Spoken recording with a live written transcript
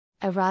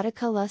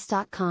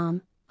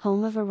Eroticalust.com,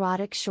 home of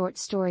erotic short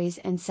stories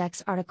and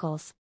sex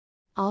articles.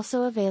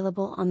 Also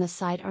available on the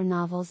site are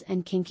novels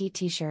and kinky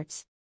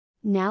t-shirts.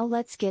 Now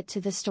let's get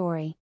to the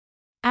story.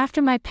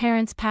 After my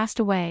parents passed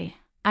away,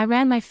 I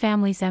ran my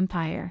family's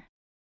empire.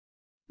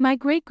 My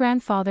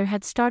great-grandfather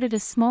had started a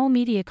small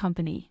media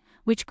company,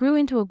 which grew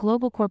into a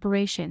global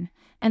corporation,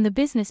 and the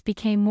business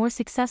became more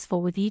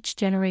successful with each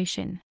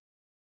generation.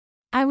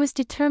 I was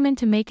determined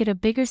to make it a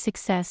bigger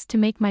success to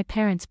make my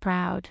parents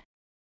proud.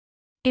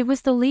 It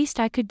was the least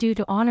I could do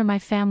to honor my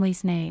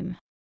family's name.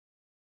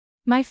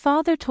 My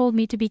father told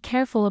me to be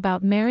careful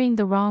about marrying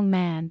the wrong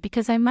man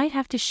because I might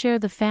have to share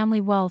the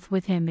family wealth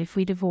with him if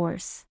we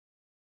divorce.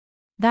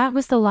 That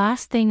was the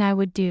last thing I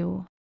would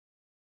do.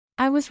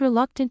 I was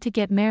reluctant to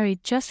get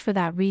married just for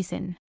that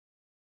reason.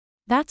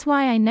 That's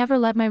why I never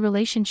let my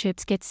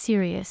relationships get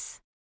serious.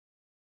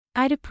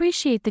 I'd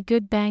appreciate the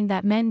good bang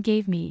that men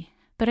gave me,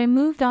 but I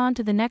moved on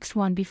to the next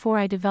one before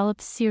I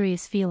developed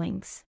serious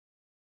feelings.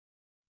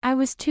 I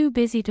was too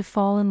busy to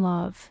fall in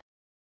love.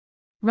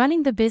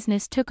 Running the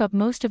business took up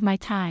most of my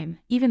time,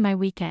 even my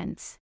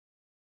weekends.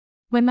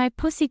 When my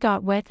pussy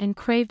got wet and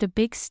craved a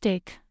big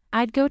stick,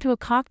 I'd go to a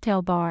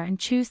cocktail bar and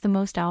choose the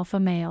most alpha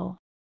male.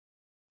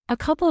 A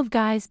couple of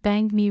guys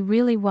banged me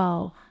really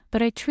well,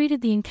 but I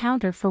treated the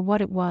encounter for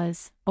what it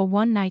was, a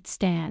one-night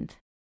stand.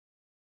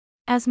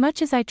 As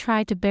much as I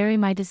tried to bury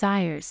my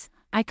desires,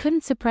 I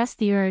couldn't suppress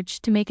the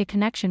urge to make a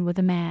connection with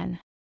a man.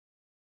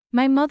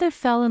 My mother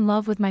fell in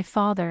love with my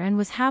father and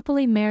was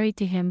happily married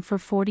to him for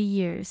 40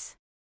 years.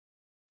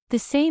 The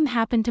same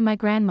happened to my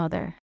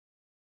grandmother.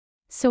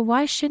 So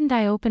why shouldn't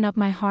I open up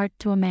my heart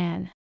to a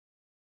man?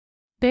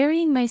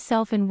 Burying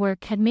myself in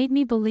work had made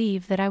me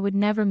believe that I would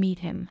never meet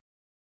him.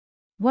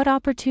 What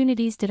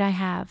opportunities did I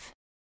have?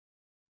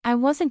 I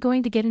wasn't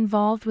going to get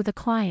involved with a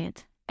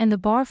client, and the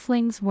bar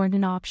flings weren't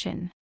an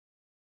option.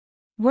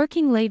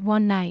 Working late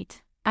one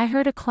night, I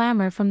heard a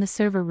clamor from the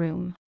server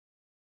room.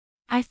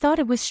 I thought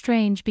it was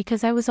strange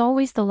because I was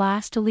always the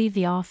last to leave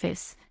the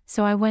office,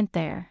 so I went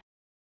there.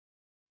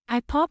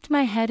 I popped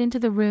my head into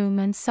the room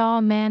and saw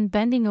a man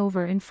bending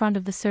over in front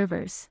of the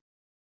servers.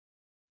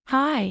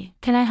 "Hi,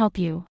 can I help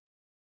you?"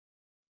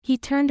 He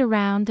turned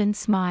around and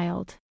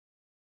smiled.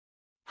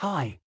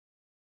 Hi.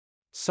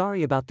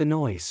 Sorry about the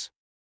noise.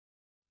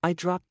 I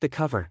dropped the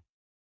cover.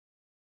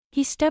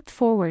 He stepped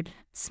forward,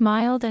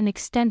 smiled and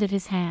extended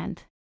his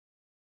hand.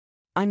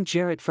 I'm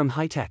Jarrett from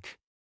High Tech.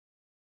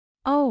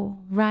 Oh,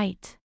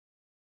 right.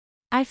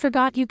 I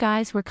forgot you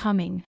guys were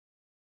coming.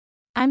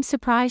 I'm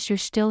surprised you're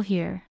still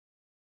here.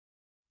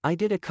 I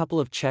did a couple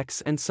of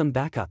checks and some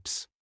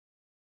backups.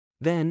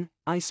 Then,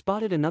 I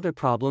spotted another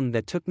problem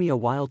that took me a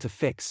while to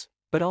fix,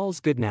 but all's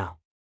good now.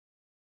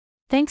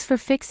 Thanks for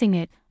fixing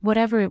it,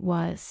 whatever it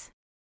was.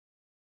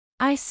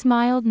 I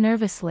smiled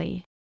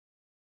nervously.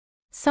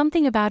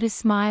 Something about his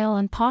smile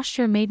and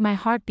posture made my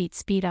heartbeat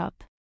speed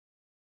up.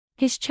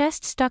 His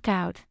chest stuck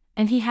out,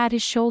 and he had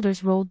his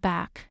shoulders rolled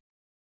back.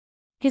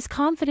 His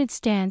confident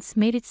stance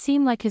made it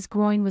seem like his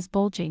groin was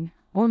bulging,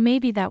 or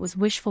maybe that was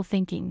wishful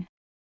thinking.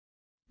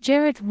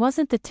 Jarrett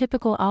wasn't the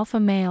typical alpha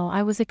male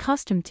I was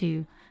accustomed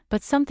to,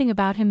 but something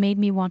about him made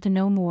me want to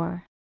know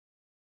more.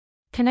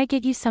 Can I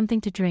get you something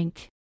to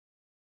drink?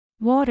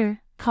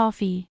 Water,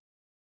 coffee?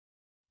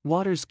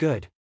 Water's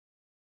good.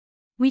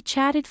 We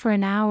chatted for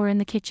an hour in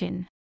the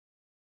kitchen.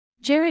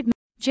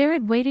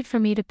 Jarrett waited for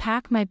me to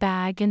pack my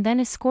bag and then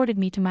escorted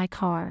me to my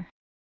car.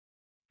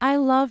 I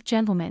love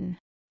gentlemen.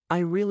 I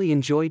really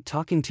enjoyed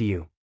talking to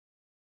you.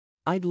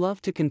 I'd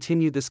love to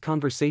continue this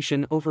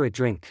conversation over a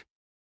drink.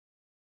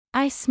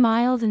 I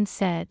smiled and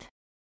said,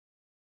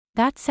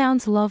 "That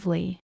sounds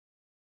lovely."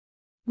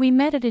 We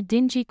met at a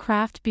dingy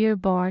craft beer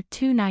bar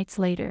 2 nights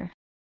later.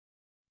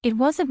 It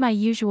wasn't my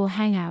usual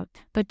hangout,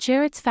 but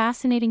Jarrett's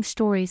fascinating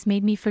stories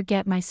made me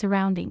forget my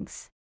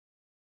surroundings.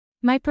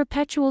 My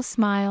perpetual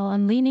smile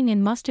and leaning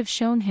in must have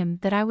shown him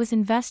that I was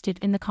invested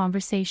in the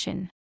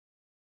conversation.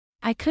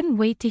 I couldn't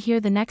wait to hear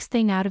the next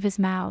thing out of his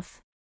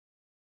mouth.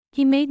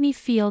 He made me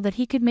feel that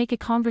he could make a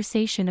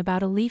conversation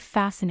about a leaf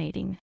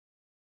fascinating.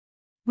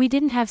 We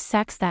didn't have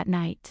sex that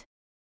night.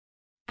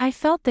 I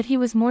felt that he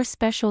was more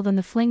special than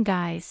the fling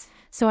guys,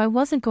 so I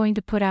wasn't going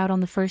to put out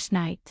on the first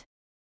night.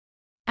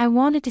 I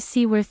wanted to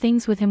see where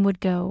things with him would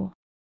go.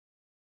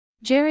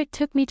 Jarrett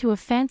took me to a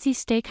fancy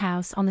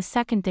steakhouse on the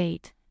second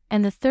date,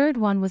 and the third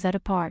one was at a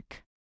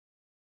park.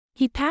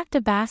 He packed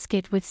a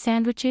basket with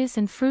sandwiches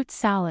and fruit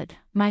salad,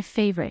 my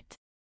favorite.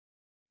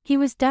 He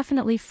was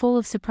definitely full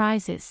of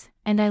surprises,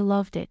 and I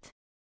loved it.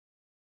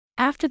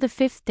 After the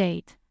 5th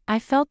date, I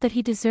felt that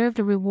he deserved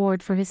a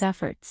reward for his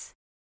efforts.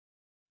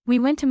 We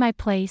went to my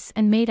place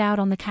and made out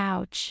on the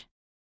couch.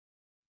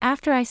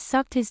 After I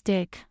sucked his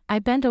dick, I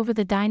bent over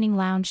the dining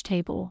lounge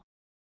table.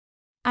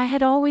 I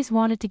had always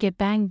wanted to get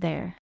banged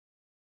there.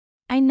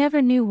 I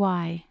never knew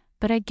why,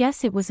 but I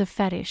guess it was a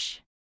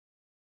fetish.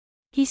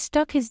 He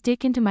stuck his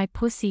dick into my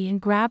pussy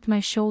and grabbed my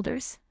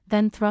shoulders,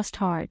 then thrust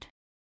hard.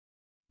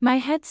 My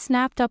head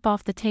snapped up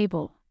off the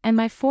table, and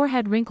my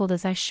forehead wrinkled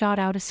as I shot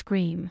out a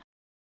scream.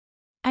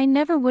 I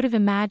never would have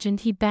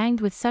imagined he banged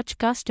with such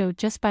gusto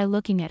just by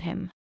looking at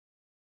him.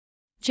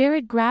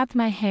 Jared grabbed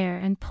my hair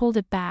and pulled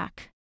it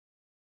back.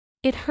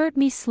 It hurt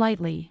me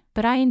slightly,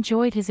 but I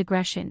enjoyed his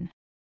aggression.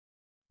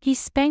 He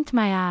spanked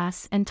my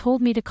ass and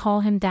told me to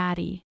call him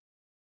daddy.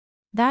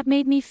 That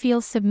made me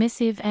feel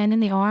submissive and in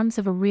the arms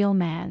of a real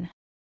man.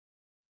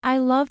 I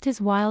loved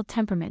his wild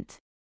temperament.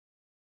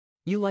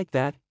 You like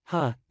that,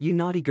 huh, you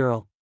naughty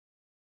girl?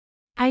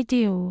 I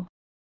do.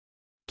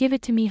 Give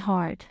it to me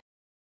hard.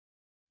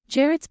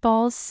 Jared's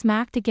balls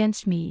smacked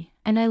against me,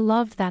 and I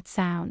loved that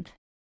sound.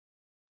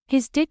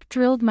 His dick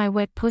drilled my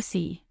wet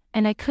pussy,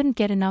 and I couldn't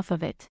get enough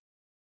of it.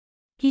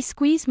 He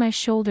squeezed my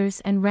shoulders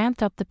and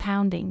ramped up the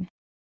pounding.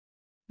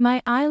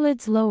 My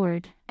eyelids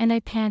lowered, and I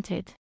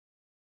panted.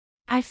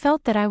 I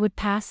felt that I would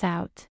pass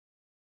out.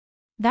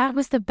 That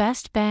was the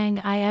best bang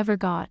I ever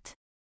got.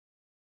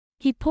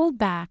 He pulled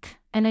back,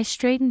 and I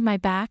straightened my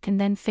back and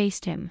then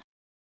faced him.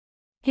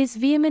 His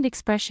vehement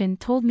expression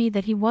told me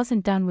that he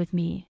wasn't done with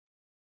me.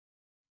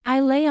 I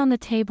lay on the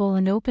table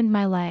and opened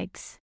my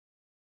legs.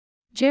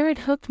 Jared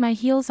hooked my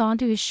heels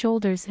onto his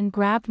shoulders and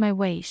grabbed my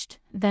waist,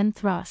 then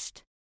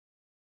thrust.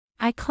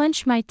 I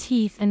clenched my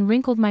teeth and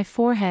wrinkled my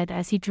forehead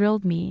as he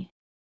drilled me.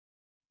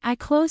 I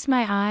closed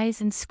my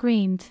eyes and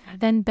screamed,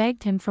 then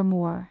begged him for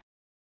more.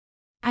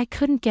 I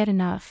couldn't get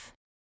enough.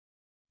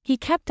 He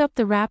kept up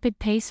the rapid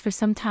pace for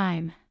some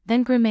time,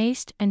 then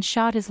grimaced and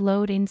shot his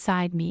load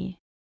inside me.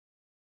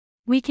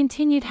 We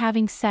continued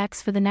having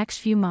sex for the next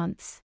few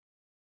months.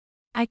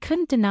 I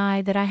couldn't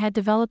deny that I had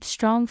developed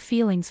strong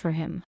feelings for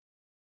him.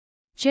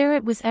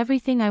 Jared was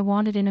everything I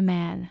wanted in a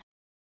man.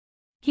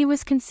 He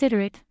was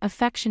considerate,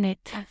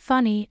 affectionate,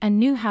 funny, and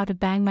knew how to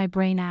bang my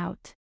brain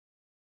out.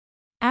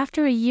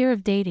 After a year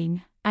of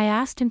dating, I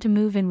asked him to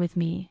move in with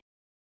me.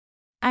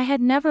 I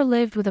had never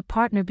lived with a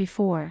partner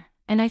before,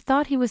 and I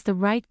thought he was the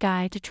right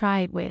guy to try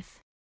it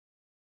with.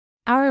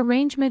 Our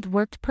arrangement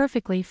worked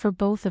perfectly for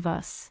both of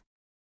us.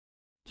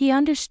 He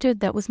understood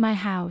that was my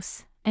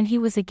house, and he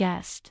was a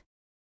guest.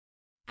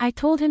 I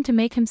told him to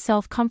make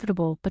himself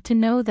comfortable but to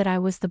know that I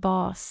was the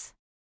boss.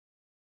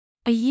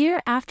 A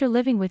year after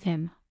living with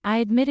him, I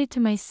admitted to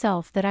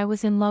myself that I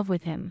was in love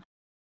with him.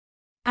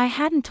 I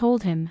hadn't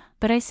told him,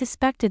 but I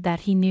suspected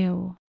that he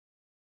knew.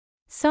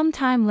 Some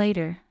time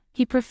later,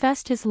 he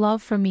professed his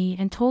love for me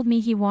and told me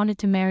he wanted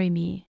to marry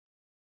me.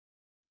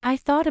 I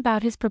thought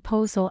about his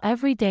proposal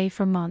every day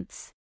for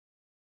months.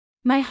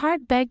 My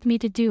heart begged me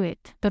to do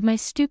it, but my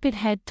stupid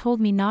head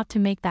told me not to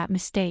make that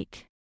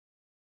mistake.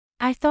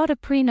 I thought a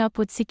prenup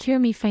would secure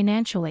me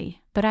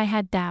financially, but I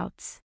had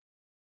doubts.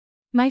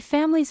 My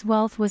family's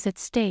wealth was at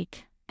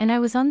stake, and I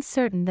was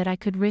uncertain that I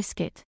could risk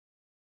it.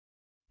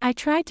 I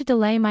tried to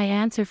delay my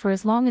answer for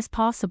as long as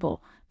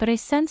possible, but I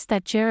sensed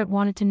that Jared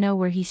wanted to know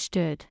where he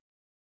stood.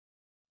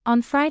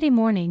 On Friday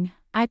morning,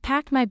 I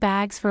packed my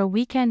bags for a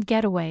weekend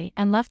getaway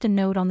and left a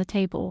note on the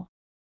table.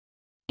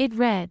 It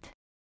read,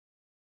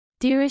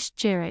 "Dearest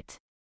Jared,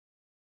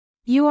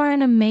 you are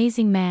an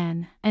amazing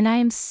man, and I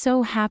am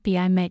so happy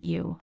I met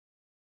you.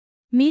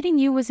 Meeting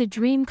you was a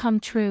dream come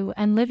true,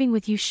 and living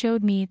with you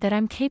showed me that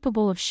I'm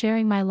capable of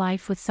sharing my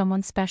life with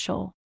someone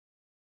special.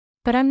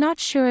 But I'm not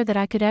sure that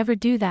I could ever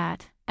do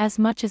that, as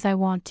much as I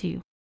want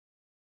to.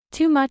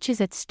 Too much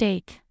is at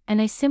stake,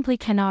 and I simply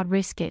cannot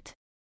risk it.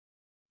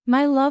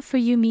 My love for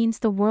you means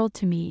the world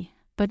to me,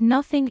 but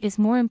nothing is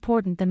more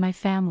important than my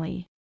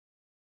family.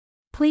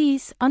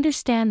 Please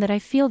understand that I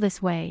feel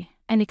this way,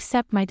 and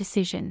accept my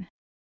decision.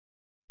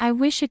 I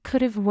wish it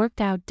could have worked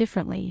out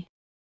differently.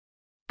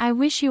 I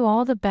wish you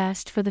all the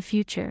best for the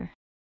future.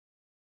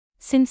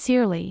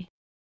 Sincerely,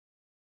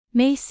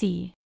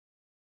 Macy."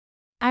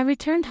 I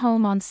returned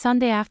home on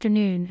Sunday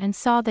afternoon and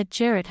saw that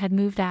Jared had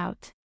moved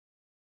out.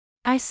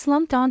 I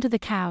slumped onto the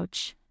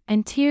couch,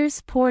 and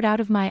tears poured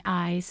out of my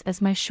eyes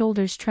as my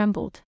shoulders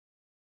trembled.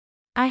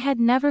 I had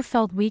never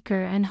felt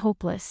weaker and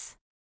hopeless.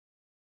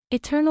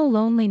 Eternal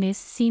loneliness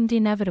seemed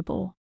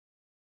inevitable.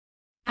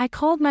 I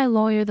called my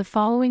lawyer the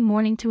following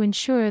morning to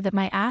ensure that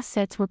my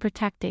assets were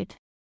protected.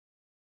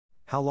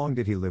 How long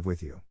did he live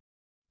with you?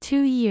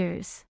 2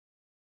 years.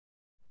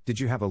 Did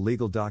you have a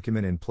legal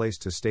document in place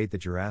to state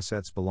that your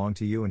assets belong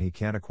to you and he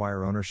can't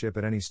acquire ownership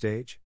at any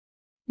stage?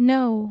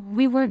 No,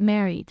 we weren't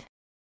married.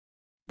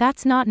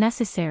 That's not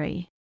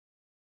necessary.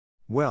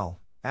 Well,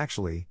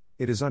 actually,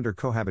 it is under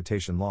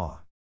cohabitation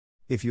law.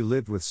 If you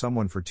lived with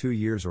someone for 2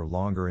 years or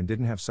longer and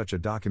didn't have such a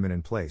document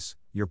in place,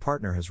 your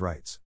partner has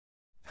rights.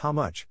 How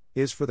much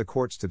is for the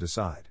courts to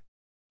decide.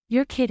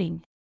 You're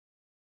kidding.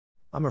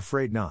 I'm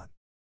afraid not.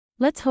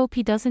 Let's hope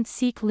he doesn't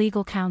seek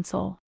legal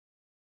counsel.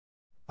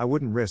 I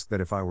wouldn't risk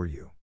that if I were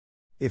you.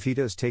 If he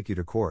does take you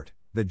to court,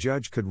 the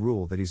judge could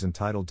rule that he's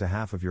entitled to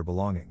half of your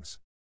belongings.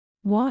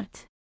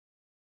 What?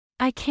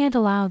 I can't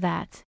allow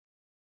that.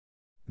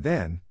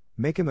 Then,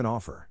 make him an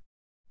offer.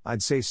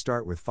 I'd say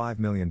start with $5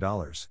 million,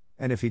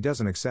 and if he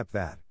doesn't accept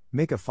that,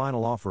 make a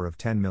final offer of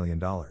 $10 million.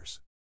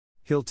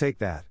 He'll take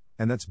that,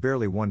 and that's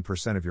barely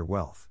 1% of your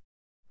wealth.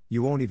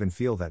 You won't even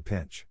feel that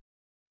pinch.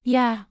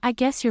 Yeah, I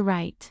guess you're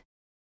right.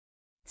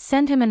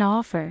 Send him an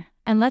offer,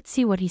 and let's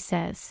see what he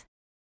says.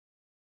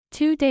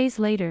 2 days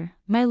later,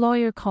 my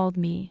lawyer called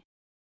me.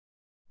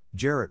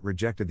 Jarrett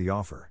rejected the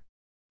offer.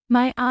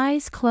 My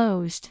eyes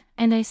closed,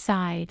 and I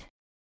sighed.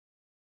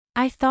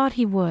 I thought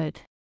he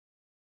would.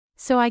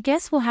 So I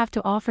guess we'll have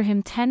to offer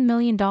him $10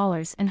 million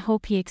and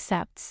hope he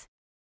accepts.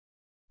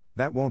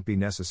 That won't be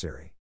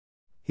necessary.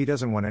 He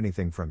doesn't want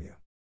anything from you.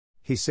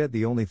 He said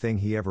the only thing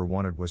he ever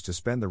wanted was to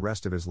spend the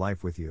rest of his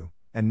life with you,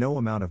 and no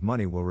amount of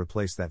money will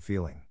replace that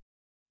feeling.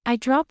 I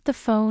dropped the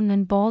phone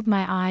and bawled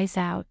my eyes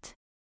out.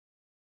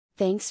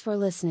 Thanks for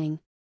listening.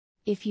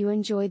 If you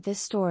enjoyed this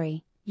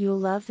story, you'll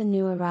love the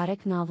new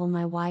erotic novel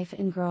My Wife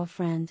and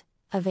Girlfriend,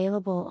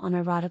 available on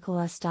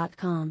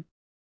eroticalus.com.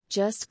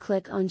 Just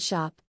click on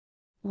Shop.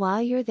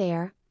 While you're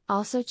there,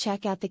 also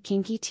check out the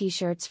kinky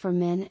t-shirts for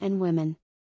men and women.